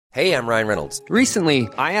Hey, I'm Ryan Reynolds. Recently,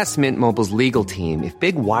 I asked Mint Mobile's legal team if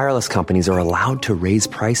big wireless companies are allowed to raise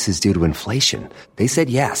prices due to inflation. They said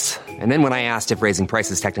yes. And then when I asked if raising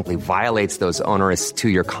prices technically violates those onerous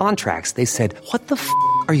two-year contracts, they said, "What the f***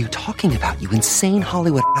 are you talking about, you insane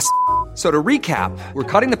Hollywood ass?" So to recap, we're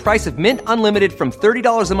cutting the price of Mint Unlimited from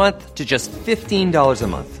 $30 a month to just $15 a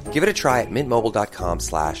month. Give it a try at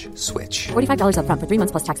mintmobile.com/switch. $45 up front for 3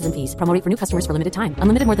 months plus taxes and fees. Promo rate for new customers for limited time.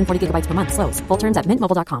 Unlimited more than 40 gigabytes per month. Slows full terms at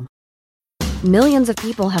mintmobile.com. Millions of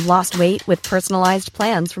people have lost weight with personalized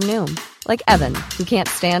plans from Noom. Like Evan, who can't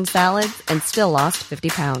stand salads and still lost 50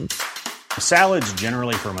 pounds. Salads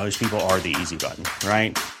generally for most people are the easy button,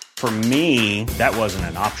 right? For me, that wasn't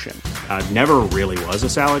an option. I never really was a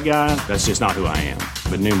salad guy. That's just not who I am.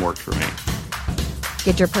 But Noom worked for me.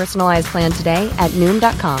 Get your personalized plan today at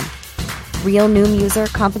Noom.com. Real Noom user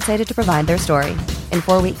compensated to provide their story. In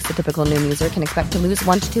 4 weeks, the typical Noom user can expect to lose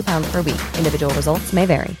 1 to 2 pounds per week. Individual results may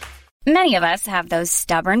vary. Many of us have those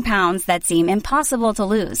stubborn pounds that seem impossible to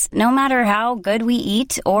lose, no matter how good we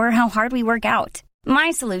eat or how hard we work out.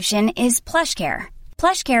 My solution is PlushCare.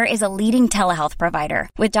 PlushCare is a leading telehealth provider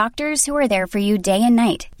with doctors who are there for you day and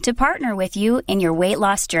night to partner with you in your weight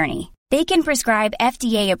loss journey. They can prescribe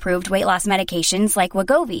FDA-approved weight loss medications like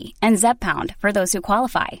Wegovy and Zepbound for those who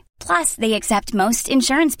qualify. Plus, they accept most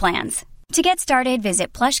insurance plans. To get started,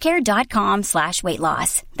 visit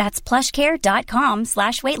plushcare.com/weightloss. That's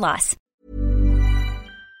plushcare.com/weightloss.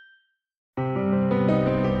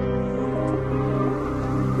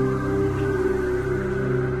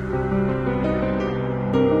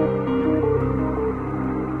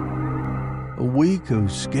 A week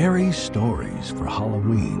of scary stories for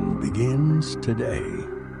Halloween begins today.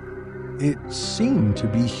 It seemed to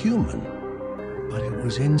be human, but it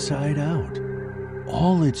was inside out.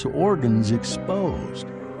 All its organs exposed,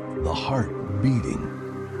 the heart beating,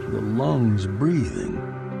 the lungs breathing,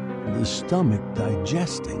 the stomach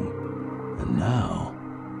digesting, and now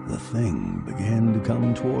the thing began to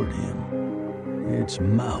come toward him, its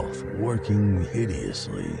mouth working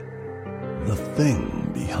hideously. The Thing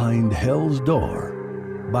Behind Hell's Door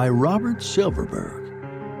by Robert Silverberg.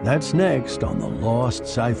 That's next on the Lost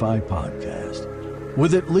Sci-Fi Podcast,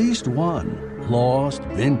 with at least one lost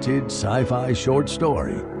vintage sci-fi short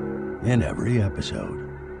story in every episode.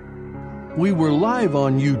 We were live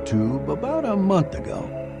on YouTube about a month ago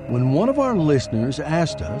when one of our listeners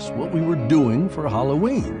asked us what we were doing for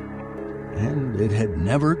Halloween, and it had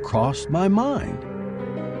never crossed my mind.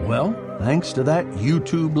 Well, thanks to that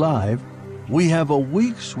YouTube Live, we have a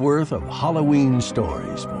week's worth of Halloween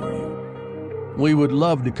stories for you. We would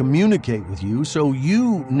love to communicate with you so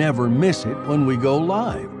you never miss it when we go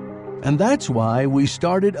live. And that's why we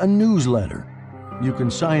started a newsletter. You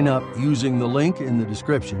can sign up using the link in the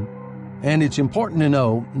description. And it's important to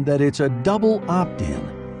know that it's a double opt-in,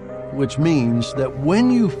 which means that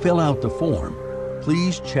when you fill out the form,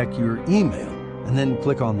 please check your email and then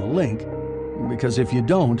click on the link, because if you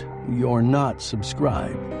don't, you're not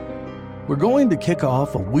subscribed. We're going to kick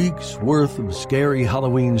off a week's worth of scary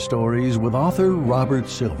Halloween stories with author Robert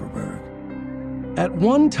Silverberg. At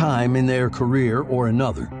one time in their career or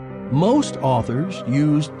another, most authors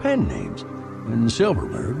used pen names, and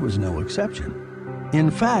Silverberg was no exception.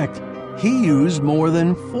 In fact, he used more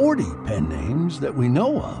than 40 pen names that we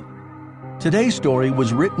know of. Today's story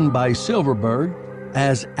was written by Silverberg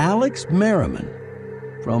as Alex Merriman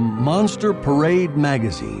from Monster Parade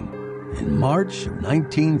magazine in March of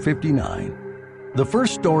 1959. The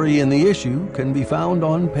first story in the issue can be found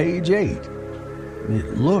on page 8.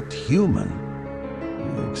 It looked human,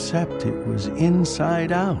 except it was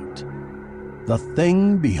inside out. The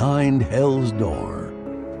Thing Behind Hell's Door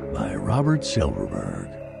by Robert Silverberg.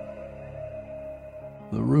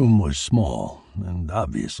 The room was small and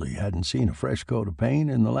obviously hadn't seen a fresh coat of paint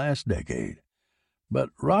in the last decade.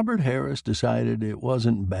 But Robert Harris decided it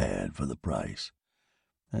wasn't bad for the price.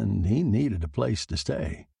 And he needed a place to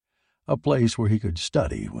stay, a place where he could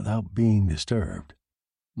study without being disturbed.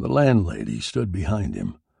 The landlady stood behind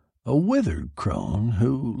him, a withered crone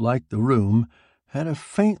who, like the room, had a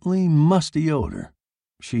faintly musty odor.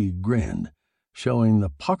 She grinned, showing the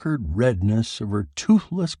puckered redness of her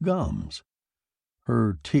toothless gums.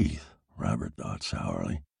 Her teeth, Robert thought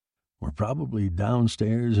sourly, were probably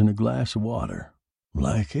downstairs in a glass of water.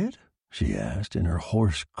 "Like it?" she asked in her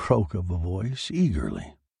hoarse croak of a voice,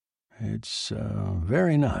 eagerly. "It's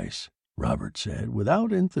very nice," Robert said,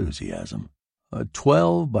 without enthusiasm. A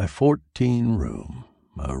 12 by 14 room,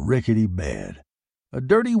 a rickety bed, a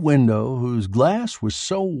dirty window whose glass was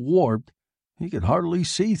so warped he could hardly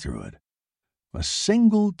see through it, a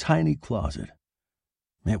single tiny closet.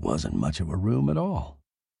 It wasn't much of a room at all.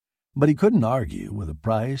 But he couldn't argue with a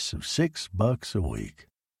price of $6 a week.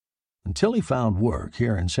 Until he found work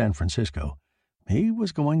here in San Francisco, he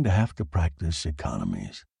was going to have to practice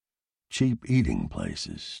economies. Cheap eating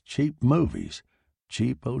places, cheap movies,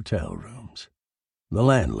 cheap hotel rooms. The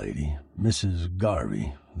landlady, Mrs.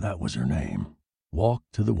 Garvey, that was her name,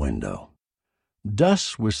 walked to the window.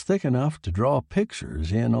 Dust was thick enough to draw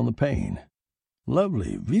pictures in on the pane.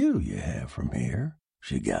 "Lovely view you have from here,"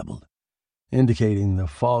 she gabbled, indicating the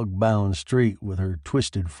fog-bound street with her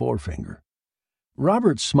twisted forefinger.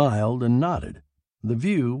 Robert smiled and nodded. The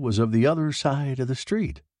view was of the other side of the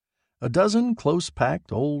street. A dozen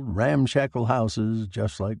close-packed old ramshackle houses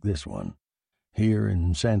just like this one, here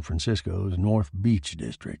in San Francisco's North Beach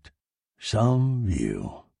district. Some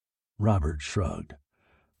view. Robert shrugged.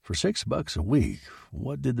 For $6 a week,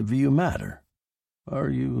 what did the view matter? "Are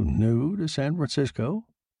you new to San Francisco?"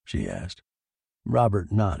 she asked.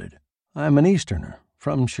 Robert nodded. "I'm an Easterner,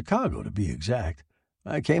 from Chicago to be exact.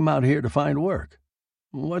 I came out here to find work."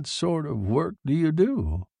 "What sort of work do you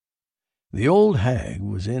do?" The old hag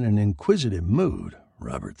was in an inquisitive mood,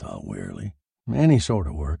 Robert thought wearily. "Any sort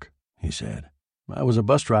of work," he said. "I was a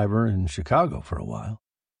bus driver in Chicago for a while.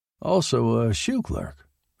 Also a shoe clerk.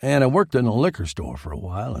 And I worked in a liquor store for a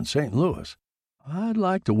while in St. Louis. I'd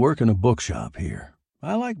like to work in a bookshop here.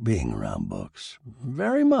 I like being around books.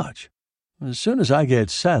 Very much. As soon as I get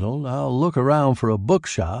settled, I'll look around for a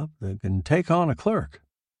bookshop that can take on a clerk."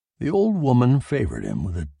 The old woman favored him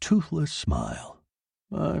with a toothless smile.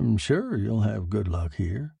 "I'm sure you'll have good luck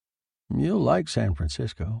here. You'll like San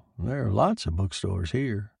Francisco. There are lots of bookstores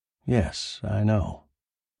here." "Yes, I know."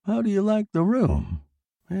 "How do you like the room?"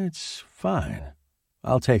 "It's fine."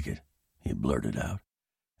 "I'll take it," he blurted out,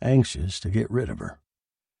 anxious to get rid of her.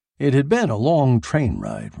 It had been a long train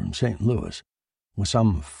ride from St. Louis, with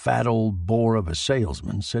some fat old bore of a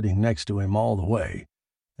salesman sitting next to him all the way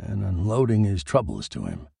and unloading his troubles to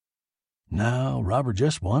him. Now Robert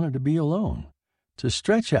just wanted to be alone, to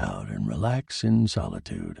stretch out and relax in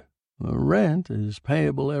solitude. "The rent is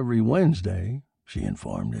payable every Wednesday," she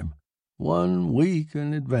informed him. 1 week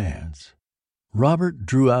in advance." Robert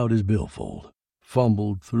drew out his billfold,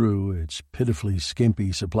 fumbled through its pitifully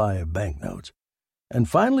skimpy supply of banknotes, and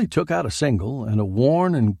finally took out a single and a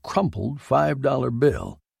worn and crumpled $5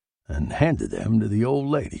 bill and handed them to the old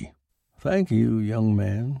lady. "Thank you, young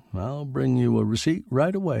man. I'll bring you a receipt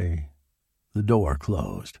right away." The door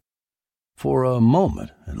closed. For a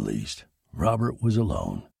moment, at least, Robert was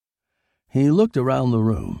alone. He looked around the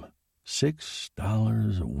room.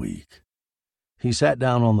 $6 a week. He sat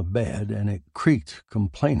down on the bed, and it creaked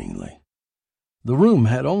complainingly. The room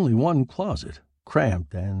had only one closet,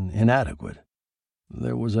 cramped and inadequate.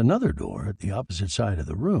 There was another door at the opposite side of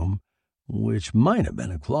the room, which might have been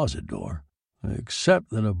a closet door, except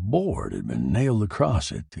that a board had been nailed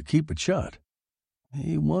across it to keep it shut.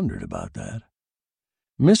 He wondered about that.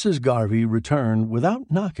 Mrs. Garvey returned without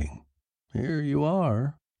knocking. "Here you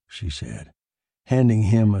are," she said, handing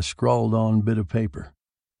him a scrawled-on bit of paper.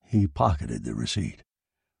 He pocketed the receipt.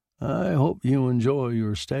 "I hope you enjoy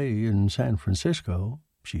your stay in San Francisco,"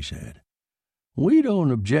 she said. "We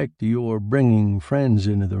don't object to your bringing friends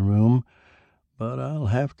into the room, but I'll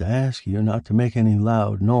have to ask you not to make any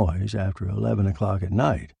loud noise after 11 o'clock at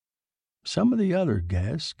night. Some of the other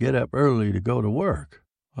guests get up early to go to work."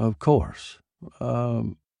 "Of course.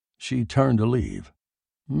 She turned to leave.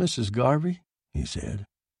 "Mrs. Garvey?" he said.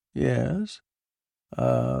 "Yes?"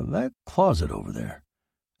 That closet over there.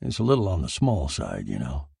 It's a little on the small side, you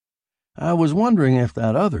know. I was wondering if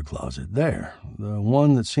that other closet there, the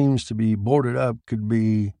one that seems to be boarded up, could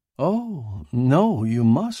be—" "Oh, no, you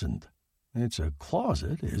mustn't. It's a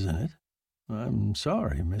closet, isn't it?" "I'm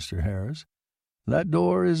sorry, Mr. Harris. That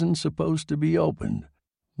door isn't supposed to be opened.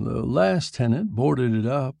 The last tenant boarded it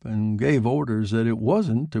up and gave orders that it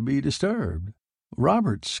wasn't to be disturbed."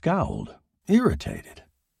 Robert scowled, irritated.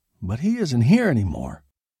 "But he isn't here anymore.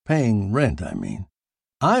 Paying rent, I mean.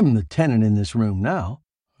 I'm the tenant in this room now,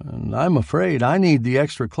 and I'm afraid I need the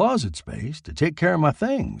extra closet space to take care of my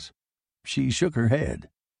things." She shook her head.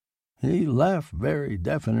 "He left very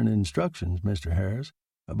definite instructions, Mr. Harris,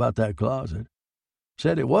 about that closet.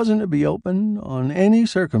 Said it wasn't to be opened on any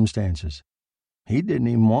circumstances. He didn't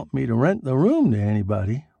even want me to rent the room to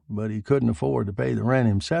anybody, but he couldn't afford to pay the rent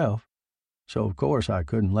himself, so of course I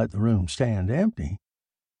couldn't let the room stand empty.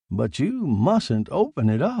 But you mustn't open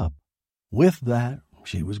it up." With that,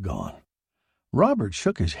 she was gone. Robert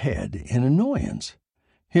shook his head in annoyance.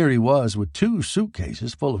 Here he was with 2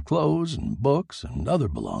 suitcases full of clothes and books and other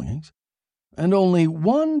belongings, and only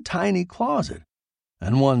one tiny closet,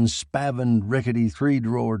 and one spavined, rickety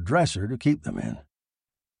 3-drawer dresser to keep them in.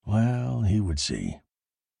 Well, he would see.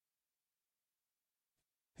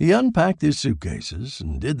 He unpacked his suitcases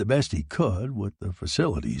and did the best he could with the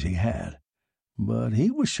facilities he had. But he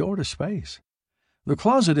was short of space. The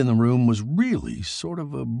closet in the room was really sort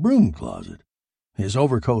of a broom closet. His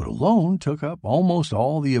overcoat alone took up almost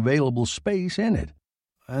all the available space in it.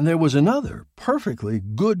 And there was another perfectly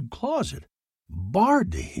good closet,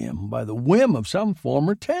 barred to him by the whim of some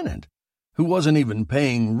former tenant, who wasn't even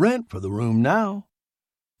paying rent for the room now.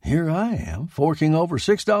 Here I am, forking over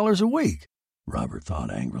 $6 a week, Robert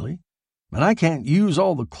thought angrily, and I can't use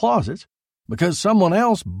all the closets because someone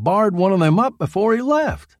else barred one of them up before he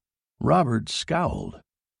left. Robert scowled.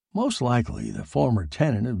 Most likely the former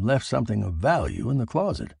tenant had left something of value in the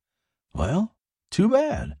closet. Well, too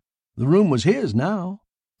bad. The room was his now.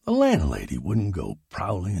 The landlady wouldn't go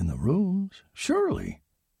prowling in the rooms, surely.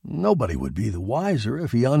 Nobody would be the wiser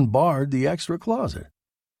if he unbarred the extra closet.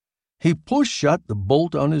 He pushed shut the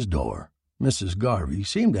bolt on his door. Mrs. Garvey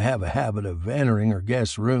seemed to have a habit of entering her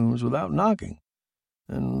guests' rooms without knocking,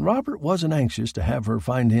 and Robert wasn't anxious to have her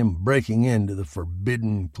find him breaking into the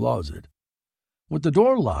forbidden closet. With the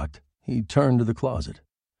door locked, he turned to the closet.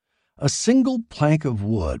 A single plank of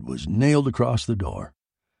wood was nailed across the door.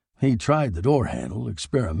 He tried the door handle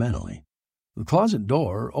experimentally. The closet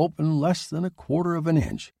door opened less than 1/4 of an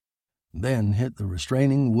inch, then hit the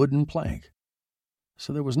restraining wooden plank.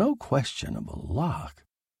 So there was no question of a lock.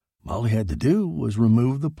 All he had to do was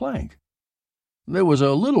remove the plank. There was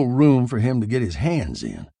a little room for him to get his hands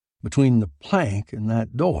in, between the plank and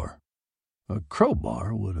that door. A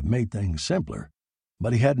crowbar would have made things simpler,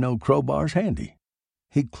 but he had no crowbars handy.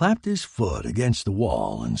 He clapped his foot against the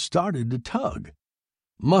wall and started to tug.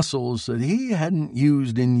 Muscles that he hadn't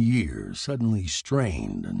used in years suddenly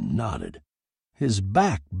strained and knotted. His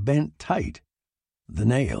back bent tight. The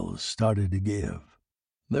nails started to give.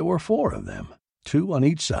 There were 4 of them, 2 on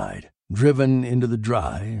each side, driven into the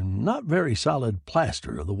dry and not very solid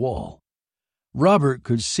plaster of the wall. Robert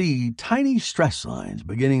could see tiny stress lines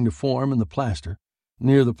beginning to form in the plaster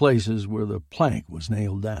near the places where the plank was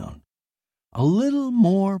nailed down. A little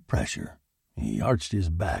more pressure. He arched his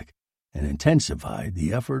back and intensified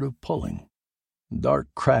the effort of pulling. Dark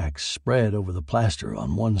cracks spread over the plaster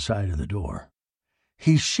on one side of the door.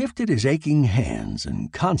 He shifted his aching hands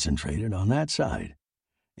and concentrated on that side.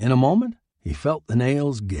 In a moment, he felt the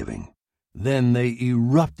nails giving. Then they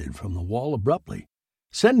erupted from the wall abruptly,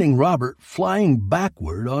 sending Robert flying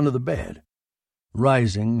backward onto the bed.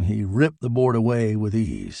 Rising, he ripped the board away with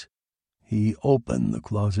ease. He opened the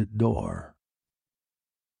closet door.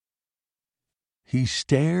 He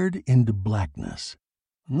stared into blackness,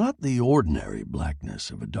 not the ordinary blackness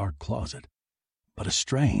of a dark closet, but a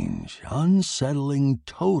strange, unsettling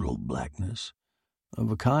total blackness of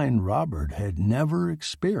a kind Robert had never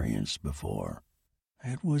experienced before.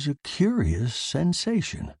 It was a curious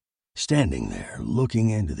sensation, standing there looking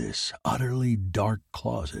into this utterly dark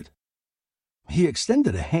closet. He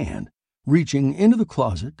extended a hand, reaching into the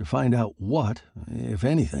closet to find out what, if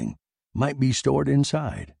anything, might be stored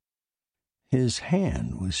inside. His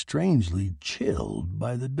hand was strangely chilled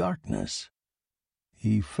by the darkness.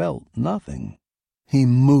 He felt nothing. He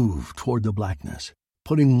moved toward the blackness,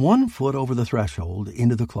 putting one foot over the threshold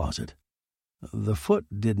into the closet. The foot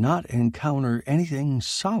did not encounter anything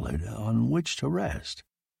solid on which to rest.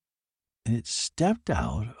 It stepped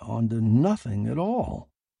out onto nothing at all.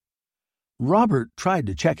 Robert tried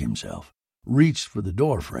to check himself, reached for the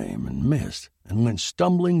door frame and missed, and went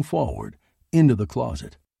stumbling forward into the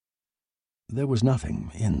closet. There was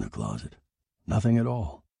nothing in the closet, nothing at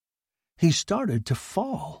all. He started to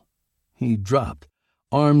fall. He dropped,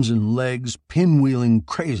 arms and legs pinwheeling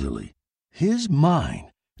crazily, his mind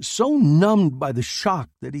so numbed by the shock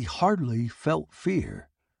that he hardly felt fear.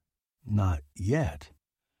 Not yet.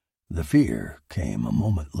 The fear came a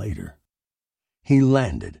moment later. He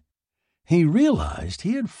landed. He realized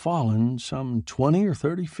he had fallen some 20 or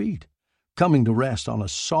 30 feet, coming to rest on a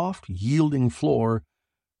soft, yielding floor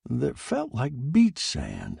that felt like beach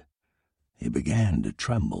sand. He began to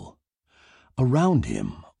tremble. Around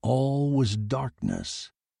him, all was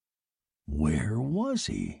darkness. Where was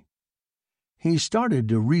he? He started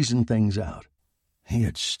to reason things out. He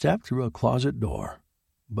had stepped through a closet door,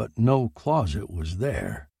 but no closet was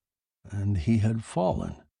there, and he had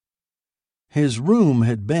fallen. His room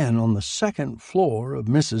had been on the 2nd floor of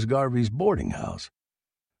Mrs. Garvey's boarding house.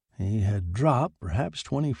 He had dropped perhaps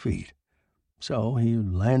 20 feet. So he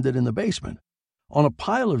landed in the basement, on a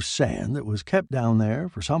pile of sand that was kept down there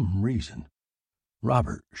for some reason.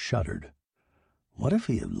 Robert shuddered. What if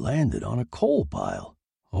he had landed on a coal pile,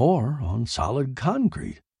 or on solid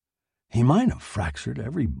concrete? He might have fractured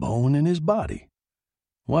every bone in his body.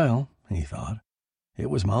 Well, he thought, it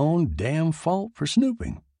was my own damn fault for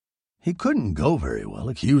snooping. He couldn't go very well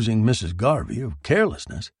accusing Mrs. Garvey of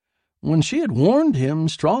carelessness when she had warned him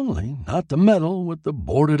strongly not to meddle with the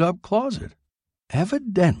boarded-up closet.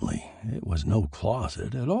 Evidently, it was no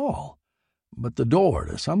closet at all, but the door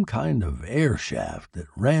to some kind of air shaft that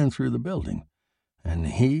ran through the building, and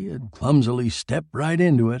he had clumsily stepped right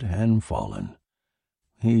into it and fallen.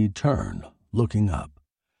 He turned, looking up.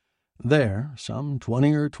 There, some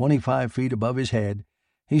 20 or 25 feet above his head,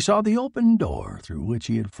 he saw the open door through which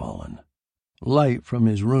he had fallen. Light from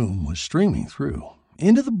his room was streaming through,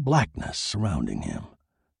 into the blackness surrounding him.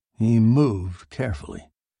 He moved carefully,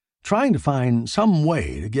 trying to find some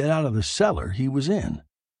way to get out of the cellar he was in.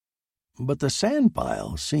 But the sand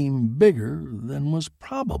pile seemed bigger than was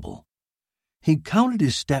probable. He counted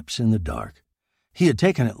his steps in the dark. He had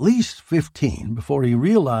taken at least 15 before he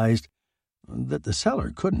realized that the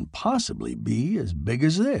cellar couldn't possibly be as big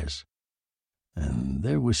as this. And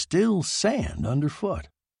there was still sand underfoot.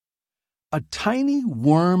 A tiny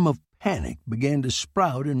worm of panic began to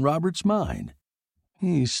sprout in Robert's mind.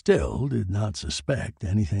 He still did not suspect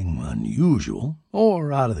anything unusual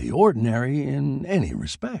or out of the ordinary in any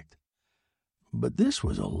respect. But this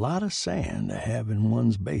was a lot of sand to have in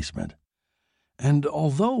one's basement, and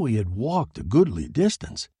although he had walked a goodly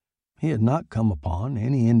distance, he had not come upon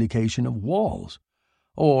any indication of walls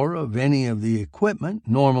or of any of the equipment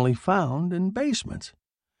normally found in basements.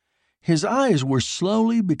 His eyes were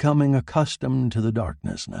slowly becoming accustomed to the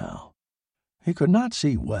darkness now. He could not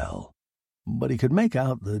see well, but he could make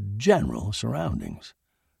out the general surroundings.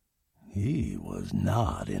 He was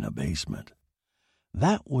not in a basement.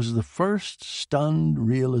 That was the first stunned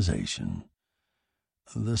realization.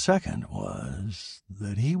 The second was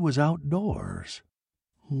that he was outdoors.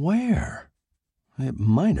 Where? It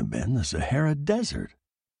might have been the Sahara Desert.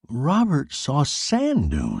 Robert saw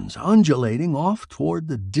sand dunes undulating off toward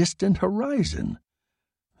the distant horizon.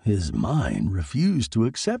 His mind refused to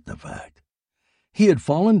accept the fact. He had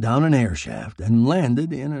fallen down an air shaft and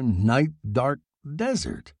landed in a night-dark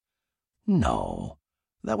desert. No,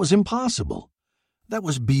 that was impossible. That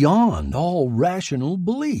was beyond all rational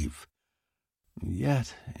belief.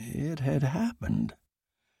 Yet it had happened.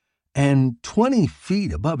 And 20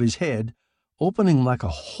 feet above his head, opening like a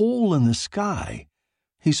hole in the sky,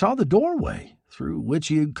 he saw the doorway through which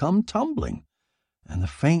he had come tumbling, and the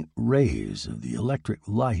faint rays of the electric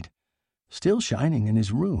light still shining in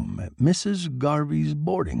his room at Mrs. Garvey's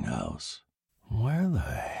boarding house. Where the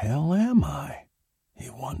hell am I? He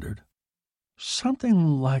wondered.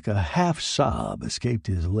 Something like a half-sob escaped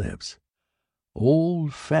his lips.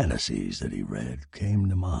 Old fantasies that he read came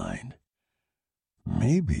to mind.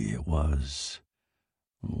 Maybe it was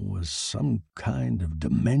some kind of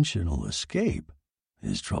dimensional escape,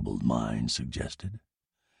 his troubled mind suggested.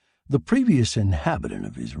 The previous inhabitant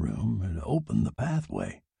of his room had opened the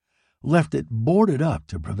pathway, left it boarded up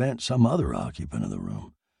to prevent some other occupant of the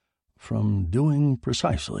room from doing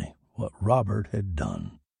precisely what Robert had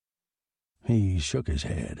done. He shook his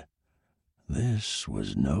head. This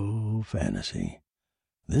was no fantasy.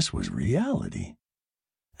 This was reality.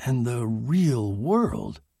 And the real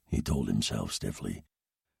world, he told himself stiffly,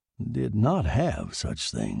 did not have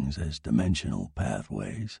such things as dimensional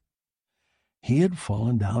pathways. He had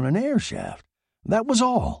fallen down an air shaft. That was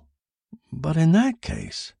all. But in that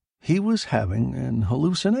case, he was having an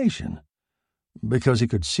hallucination, because he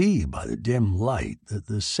could see by the dim light that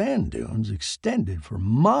the sand dunes extended for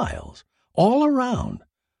miles all around.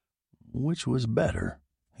 Which was better,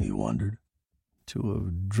 he wondered, to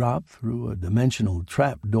have dropped through a dimensional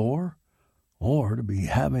trap door or to be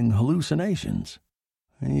having hallucinations?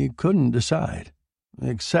 He couldn't decide,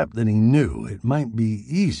 except that he knew it might be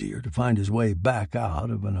easier to find his way back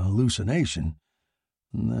out of an hallucination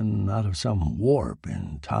than out of some warp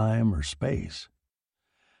in time or space.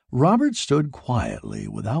 Robert stood quietly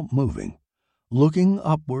without moving, looking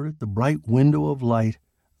upward at the bright window of light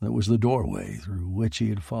that was the doorway through which he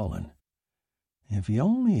had fallen. If he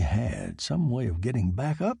only had some way of getting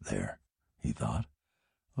back up there, he thought,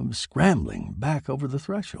 of scrambling back over the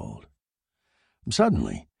threshold.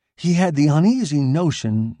 Suddenly, he had the uneasy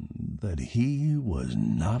notion that he was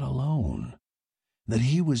not alone, that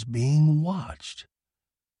he was being watched,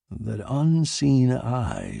 that unseen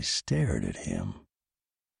eyes stared at him.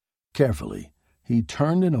 Carefully, he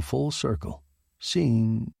turned in a full circle,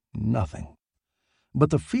 seeing nothing. But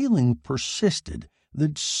the feeling persisted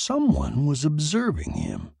that someone was observing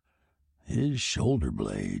him. His shoulder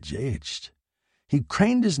blades itched. He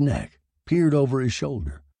craned his neck, peered over his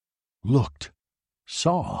shoulder, looked,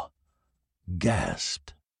 saw,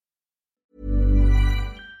 gasped.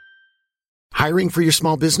 Hiring for your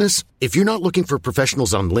small business? If you're not looking for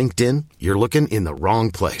professionals on LinkedIn, you're looking in the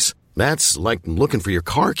wrong place. That's like looking for your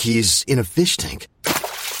car keys in a fish tank.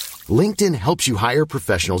 LinkedIn helps you hire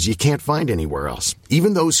professionals you can't find anywhere else,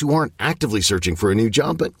 even those who aren't actively searching for a new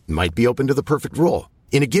job but might be open to the perfect role.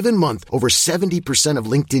 In a given month, over 70% of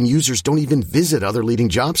LinkedIn users don't even visit other leading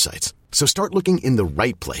job sites. So start looking in the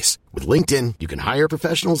right place. With LinkedIn, you can hire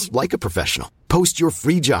professionals like a professional. Post your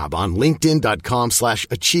free job on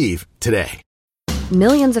linkedin.com/achieve today.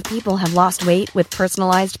 Millions of people have lost weight with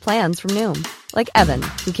personalized plans from Noom. Like Evan,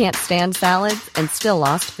 who can't stand salads and still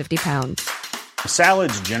lost 50 pounds.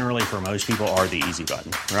 Salads generally for most people are the easy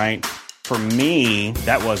button, right? For me,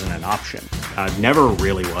 that wasn't an option. I never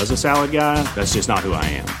really was a salad guy. That's just not who I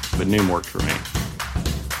am. But Noom worked for me.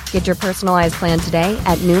 Get your personalized plan today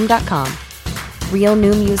at Noom.com. Real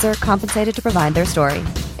Noom user compensated to provide their story.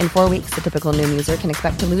 In 4 weeks, the typical Noom user can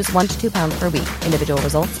expect to lose 1 to 2 pounds per week. Individual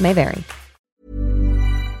results may vary.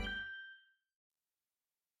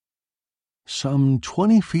 Some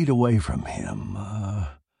 20 feet away from him,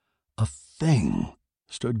 a thing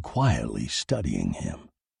stood quietly studying him.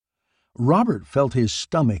 Robert felt his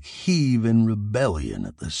stomach heave in rebellion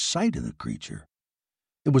at the sight of the creature.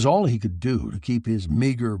 It was all he could do to keep his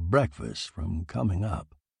meager breakfast from coming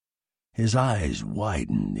up. His eyes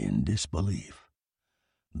widened in disbelief.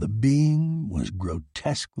 The being was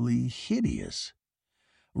grotesquely hideous.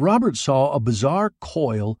 Robert saw a bizarre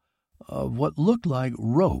coil of what looked like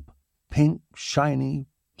rope, pink, shiny,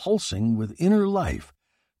 pulsing with inner life,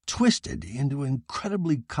 twisted into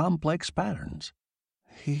incredibly complex patterns.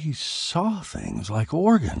 He saw things like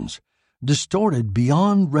organs, distorted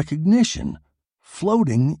beyond recognition,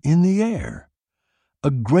 floating in the air.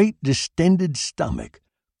 A great distended stomach,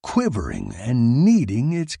 quivering and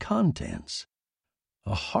kneading its contents.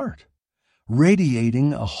 A heart,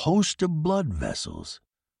 radiating a host of blood vessels.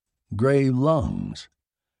 Gray lungs.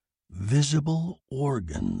 Visible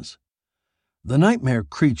organs. The nightmare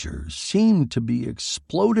creature seemed to be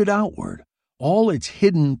exploded outward, all its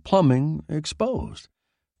hidden plumbing exposed.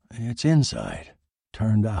 Its inside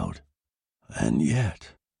turned out. And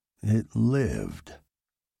yet it lived.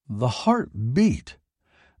 The heart beat.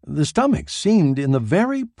 The stomach seemed in the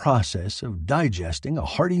very process of digesting a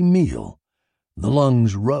hearty meal. The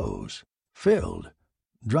lungs rose, filled,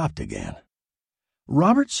 dropped again.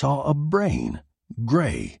 Robert saw a brain,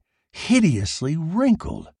 gray, hideously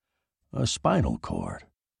wrinkled, a spinal cord,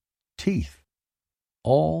 teeth,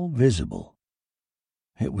 all visible.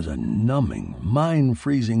 It was a numbing,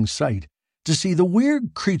 mind-freezing sight to see the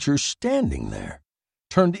weird creature standing there,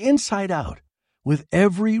 turned inside out, with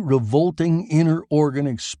every revolting inner organ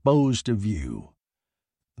exposed to view.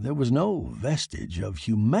 There was no vestige of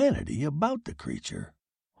humanity about the creature.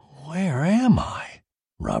 "Where am I?"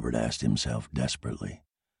 Robert asked himself desperately.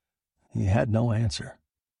 He had no answer.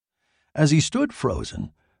 As he stood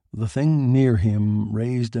frozen, the thing near him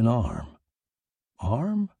raised an arm.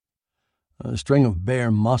 Arm? A string of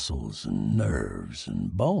bare muscles and nerves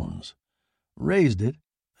and bones. Raised it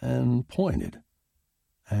and pointed,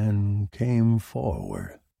 and came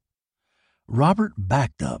forward. Robert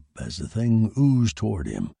backed up as the thing oozed toward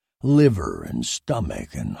him, liver and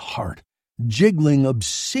stomach and heart, jiggling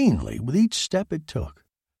obscenely with each step it took.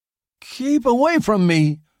 "Keep away from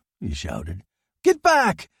me," he shouted. "Get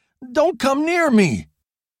back! Don't come near me!"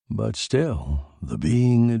 But still the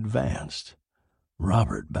being advanced.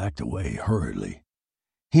 Robert backed away hurriedly.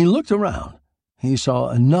 He looked around. He saw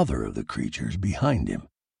another of the creatures behind him,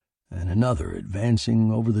 and another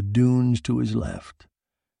advancing over the dunes to his left,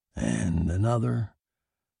 and another,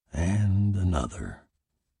 and another.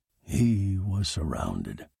 He was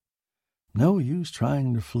surrounded. No use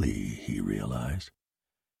trying to flee, he realized.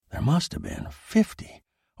 There must have been 50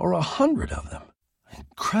 or 100 of them.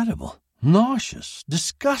 Incredible, nauseous,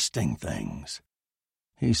 disgusting things.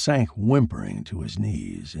 He sank whimpering to his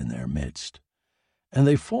knees in their midst, and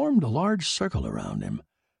they formed a large circle around him,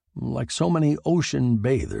 like so many ocean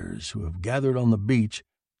bathers who have gathered on the beach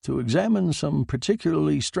to examine some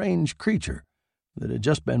particularly strange creature that had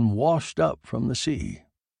just been washed up from the sea.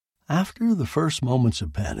 After the first moments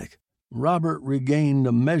of panic, Robert regained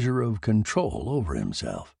a measure of control over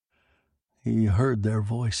himself. He heard their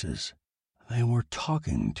voices. They were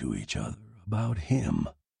talking to each other about him.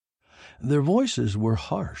 Their voices were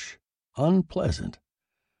harsh, unpleasant.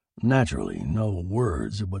 Naturally, no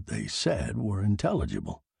words of what they said were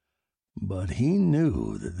intelligible, but he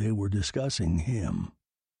knew that they were discussing him.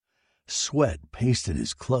 Sweat pasted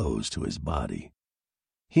his clothes to his body.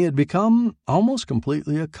 He had become almost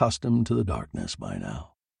completely accustomed to the darkness by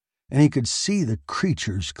now, and he could see the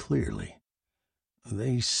creatures clearly.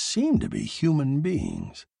 They seemed to be human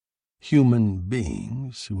beings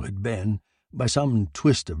who had been, by some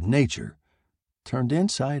twist of nature, turned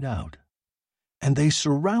inside out, and they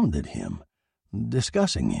surrounded him,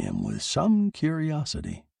 discussing him with some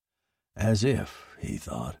curiosity, as if, he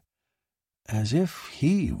thought, as if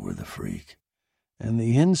he were the freak, and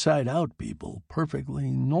the inside-out people perfectly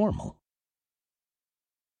normal.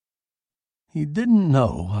 He didn't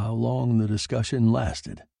know how long the discussion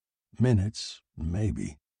lasted. Minutes,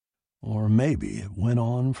 maybe. Or maybe it went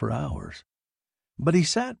on for hours. But he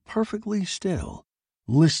sat perfectly still,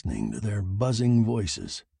 listening to their buzzing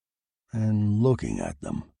voices, and looking at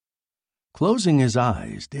them. Closing his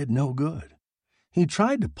eyes did no good. He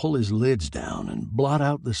tried to pull his lids down and blot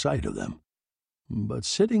out the sight of them. But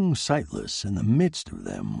sitting sightless in the midst of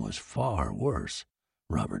them was far worse,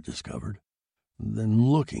 Robert discovered, than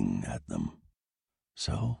looking at them.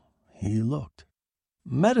 So he looked.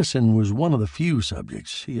 Medicine was one of the few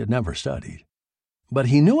subjects he had never studied, but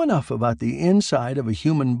he knew enough about the inside of a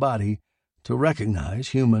human body to recognize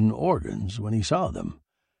human organs when he saw them,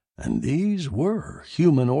 and these were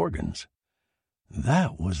human organs.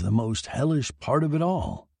 That was the most hellish part of it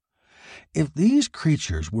all. If these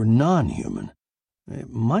creatures were non-human, it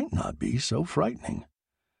might not be so frightening.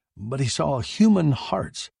 But he saw human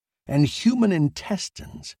hearts and human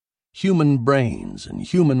intestines, human brains and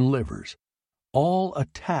human livers, all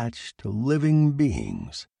attached to living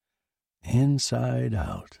beings, inside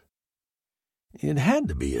out. It had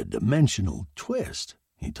to be a dimensional twist,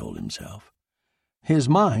 he told himself. His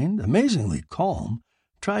mind, amazingly calm,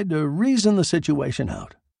 tried to reason the situation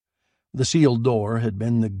out. The sealed door had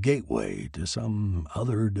been the gateway to some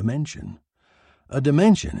other dimension. A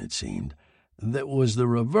dimension, it seemed, that was the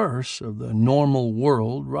reverse of the normal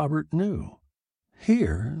world Robert knew.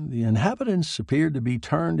 Here, the inhabitants appeared to be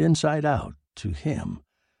turned inside out to him,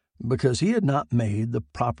 because he had not made the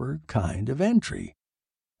proper kind of entry,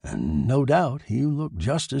 and no doubt he looked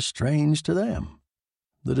just as strange to them.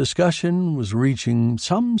 The discussion was reaching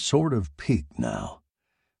some sort of peak now.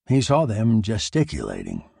 He saw them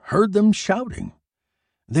gesticulating, heard them shouting.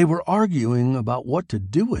 They were arguing about what to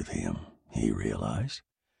do with him, he realized,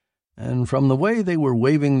 and from the way they were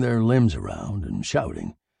waving their limbs around and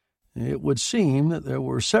shouting, it would seem that there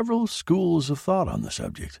were several schools of thought on the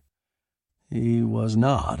subject. He was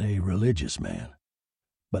not a religious man,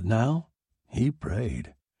 but now he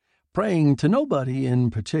prayed, praying to nobody in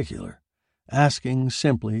particular, asking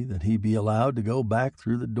simply that he be allowed to go back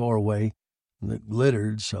through the doorway that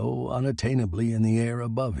glittered so unattainably in the air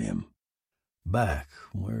above him, back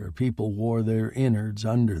where people wore their innards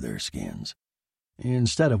under their skins,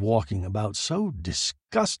 instead of walking about so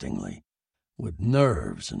disgustingly, with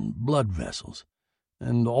nerves and blood vessels,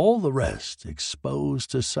 and all the rest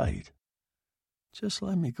exposed to sight. "Just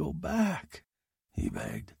let me go back," he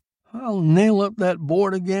begged. "I'll nail up that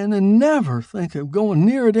board again and never think of going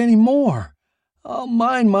near it any more. I'll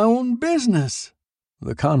mind my own business."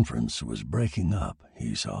 The conference was breaking up,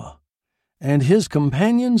 he saw, and his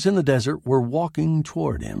companions in the desert were walking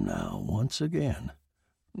toward him now once again.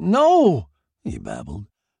 "No," he babbled.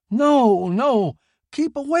 No,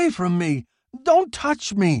 keep away from me. Don't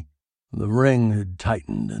touch me." The ring had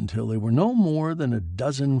tightened until they were no more than a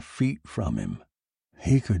dozen feet from him.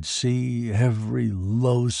 He could see every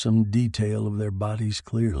loathsome detail of their bodies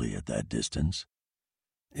clearly at that distance.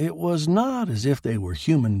 It was not as if they were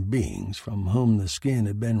human beings from whom the skin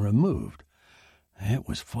had been removed. It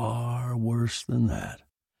was far worse than that.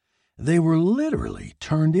 They were literally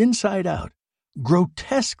turned inside out,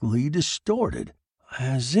 grotesquely distorted,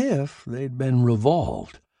 as if they'd been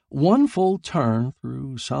revolved, one full turn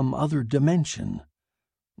through some other dimension.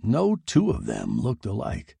 No two of them looked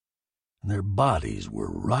alike. Their bodies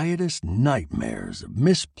were riotous nightmares of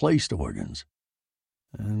misplaced organs,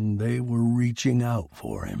 and they were reaching out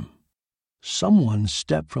for him. Someone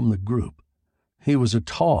stepped from the group. He was a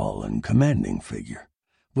tall and commanding figure,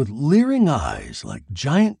 with leering eyes like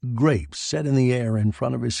giant grapes set in the air in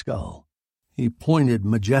front of his skull. He pointed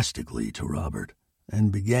majestically to Robert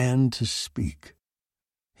and began to speak.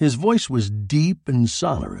 His voice was deep and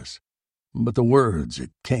sonorous, but the words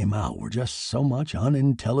that came out were just so much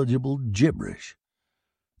unintelligible gibberish.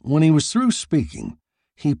 When he was through speaking,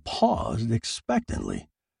 he paused expectantly,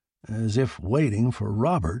 as if waiting for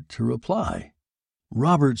Robert to reply.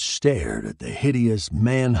 Robert stared at the hideous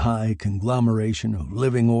man-high conglomeration of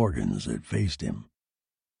living organs that faced him.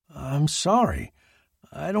 "I'm sorry,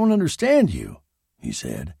 I don't understand you," he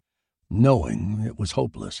said, knowing it was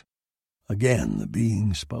hopeless. Again the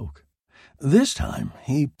being spoke. This time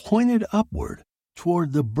he pointed upward,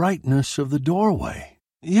 toward the brightness of the doorway.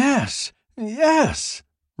 Yes,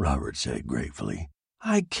 Robert said gratefully.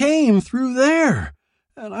 "I came through there,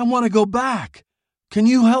 and I want to go back. Can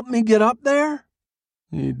you help me get up there?"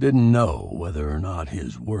 He didn't know whether or not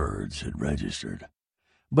his words had registered,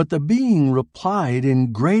 but the being replied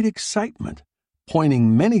in great excitement,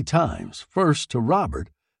 pointing many times, first to Robert,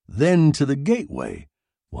 then to the gateway,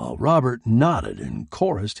 while Robert nodded and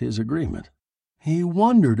chorused his agreement. He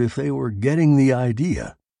wondered if they were getting the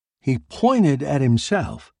idea. He pointed at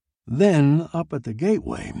himself, then up at the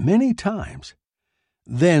gateway many times.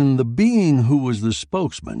 Then the being who was the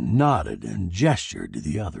spokesman nodded and gestured to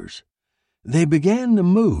the others. They began to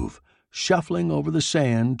move, shuffling over the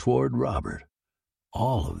sand toward Robert.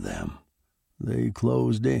 All of them. They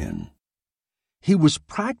closed in. He was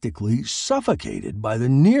practically suffocated by the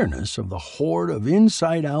nearness of the horde of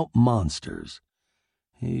inside-out monsters.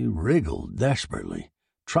 He wriggled desperately,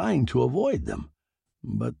 trying to avoid them,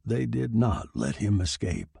 but they did not let him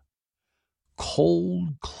escape.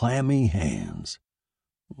 Cold, clammy hands.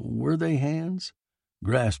 Were they hands?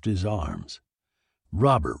 Grasped his arms.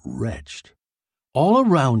 Robert retched. All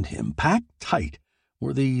around him, packed tight,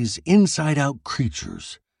 were these inside-out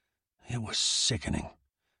creatures. It was sickening,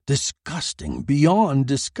 disgusting beyond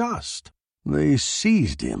disgust. They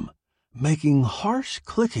seized him, making harsh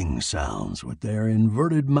clicking sounds with their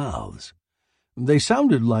inverted mouths. They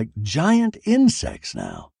sounded like giant insects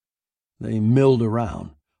now. They milled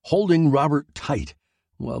around, holding Robert tight,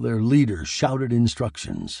 while their leader shouted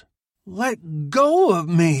instructions. "Let go of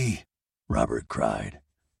me!" Robert cried.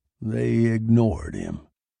 They ignored him.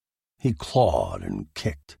 He clawed and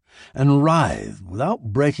kicked and writhed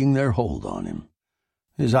without breaking their hold on him.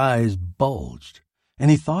 His eyes bulged, and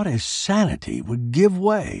he thought his sanity would give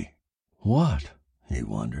way. What, he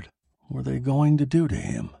wondered, were they going to do to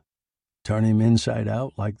him? Turn him inside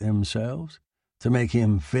out like themselves, to make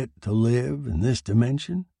him fit to live in this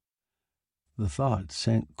dimension? The thought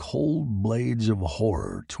sent cold blades of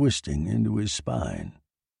horror twisting into his spine.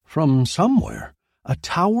 From somewhere, a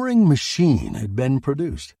towering machine had been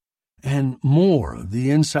produced, and more of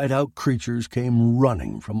the inside-out creatures came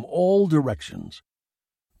running from all directions.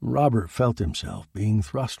 Robert felt himself being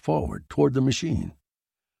thrust forward toward the machine.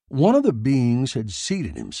 One of the beings had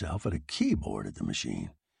seated himself at a keyboard at the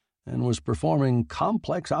machine and was performing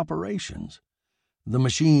complex operations. The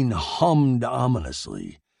machine hummed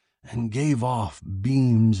ominously and gave off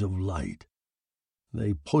beams of light.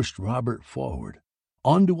 They pushed Robert forward,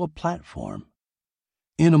 onto a platform.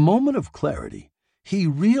 In a moment of clarity, he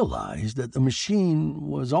realized that the machine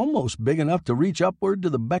was almost big enough to reach upward to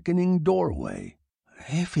the beckoning doorway.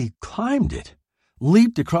 If he climbed it,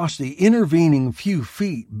 leaped across the intervening few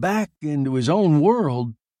feet back into his own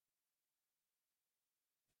world.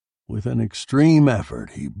 With an extreme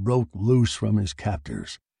effort, he broke loose from his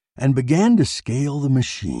captors and began to scale the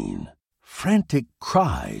machine. Frantic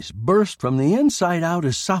cries burst from the inside-out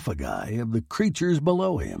esophagi of the creatures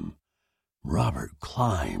below him. Robert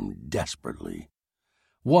climbed desperately.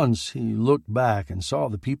 Once he looked back and saw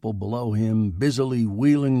the people below him busily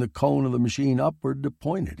wheeling the cone of the machine upward to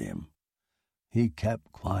point at him. He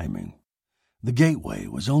kept climbing. The gateway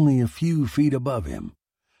was only a few feet above him.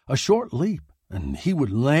 A short leap, and he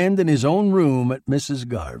would land in his own room at Mrs.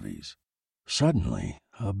 Garvey's. Suddenly,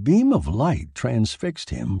 a beam of light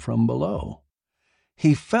transfixed him from below.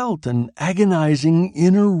 He felt an agonizing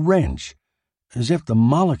inner wrench, as if the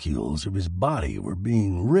molecules of his body were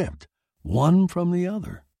being ripped, one from the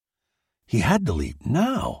other. He had to leap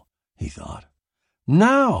now, he thought.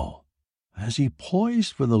 Now! As he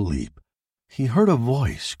poised for the leap, he heard a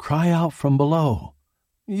voice cry out from below.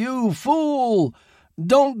 "You fool!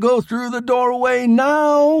 Don't go through the doorway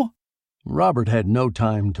now!" Robert had no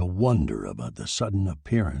time to wonder about the sudden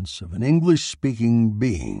appearance of an English-speaking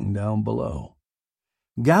being down below.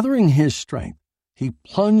 Gathering his strength, he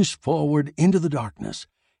plunged forward into the darkness,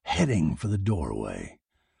 heading for the doorway.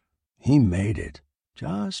 He made it,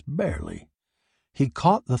 just barely. He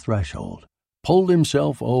caught the threshold, pulled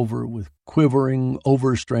himself over with quivering,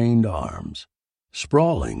 overstrained arms.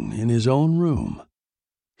 Sprawling in his own room,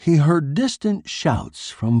 he heard distant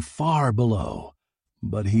shouts from far below,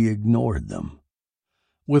 but he ignored them.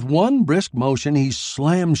 With one brisk motion, he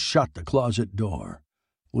slammed shut the closet door.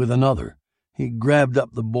 With another, he grabbed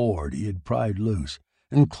up the board he had pried loose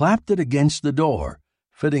and clapped it against the door,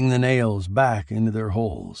 fitting the nails back into their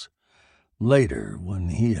holes. Later, when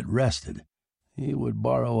he had rested, he would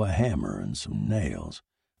borrow a hammer and some nails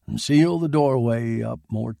and seal the doorway up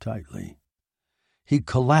more tightly. He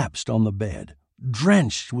collapsed on the bed,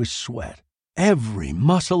 drenched with sweat, every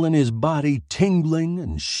muscle in his body tingling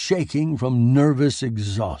and shaking from nervous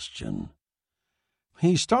exhaustion.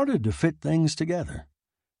 He started to fit things together.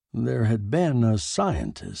 There had been a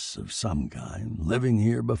scientist of some kind living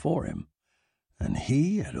here before him, and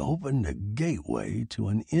he had opened a gateway to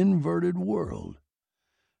an inverted world.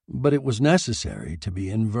 but it was necessary to be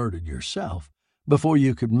inverted yourself before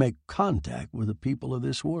you could make contact with the people of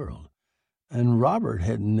this world, and Robert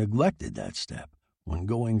had neglected that step when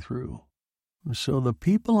going through. So the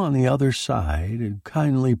people on the other side had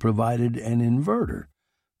kindly provided an inverter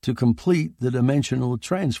to complete the dimensional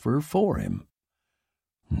transfer for him.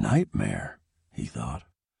 Nightmare, he thought.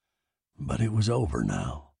 But it was over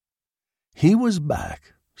now. He was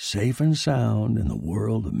back, safe and sound in the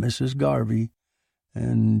world of Mrs. Garvey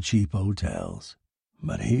and cheap hotels.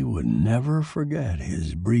 But he would never forget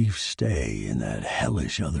his brief stay in that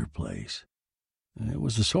hellish other place. It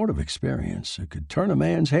was the sort of experience that could turn a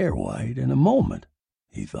man's hair white in a moment,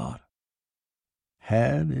 he thought.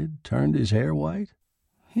 Had it turned his hair white?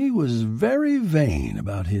 He was very vain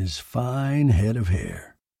about his fine head of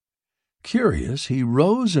hair. Curious, he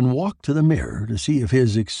rose and walked to the mirror to see if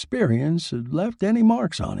his experience had left any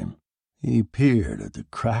marks on him. He peered at the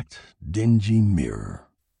cracked, dingy mirror.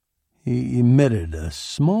 He emitted a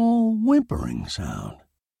small whimpering sound.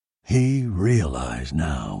 He realized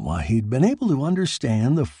now why he'd been able to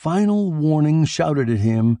understand the final warning shouted at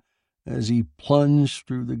him as he plunged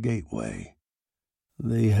through the gateway.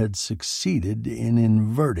 They had succeeded in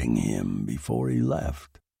inverting him before he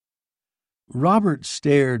left. Robert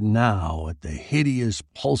stared now at the hideous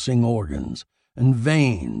pulsing organs and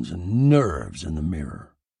veins and nerves in the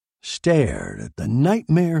mirror, stared at the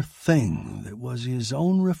nightmare thing that was his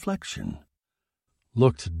own reflection,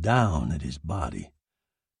 looked down at his body,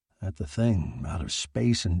 at the thing out of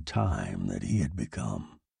space and time that he had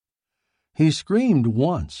become. He screamed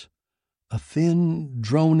once, a thin,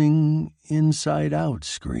 droning, inside-out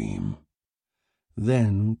scream.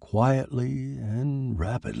 Then, quietly and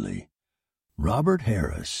rapidly, Robert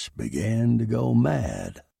Harris began to go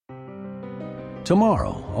mad.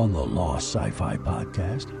 Tomorrow on the Lost Sci-Fi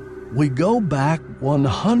Podcast, we go back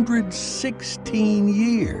 116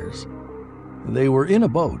 years. They were in a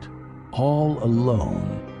boat, all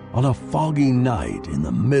alone, on a foggy night in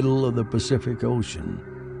the middle of the Pacific Ocean.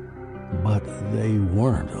 But they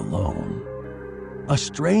weren't alone. A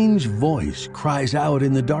strange voice cries out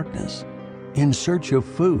in the darkness, in search of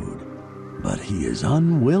food, but he is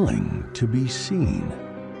unwilling to be seen.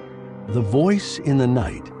 The Voice in the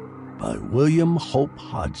Night by William Hope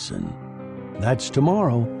Hodgson. That's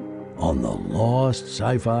tomorrow on the Lost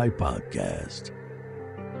Sci-Fi Podcast.